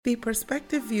The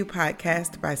Perspective View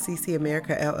podcast by CC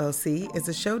America LLC is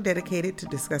a show dedicated to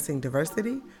discussing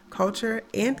diversity, culture,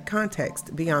 and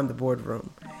context beyond the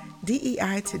boardroom.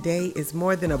 DEI today is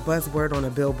more than a buzzword on a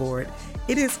billboard.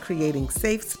 It is creating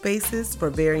safe spaces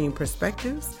for varying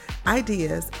perspectives,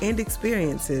 ideas, and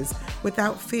experiences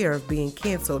without fear of being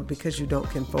canceled because you don't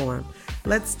conform.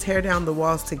 Let's tear down the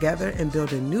walls together and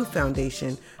build a new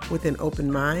foundation with an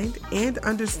open mind and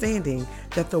understanding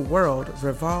that the world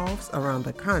revolves around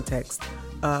the context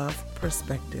of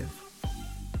perspective.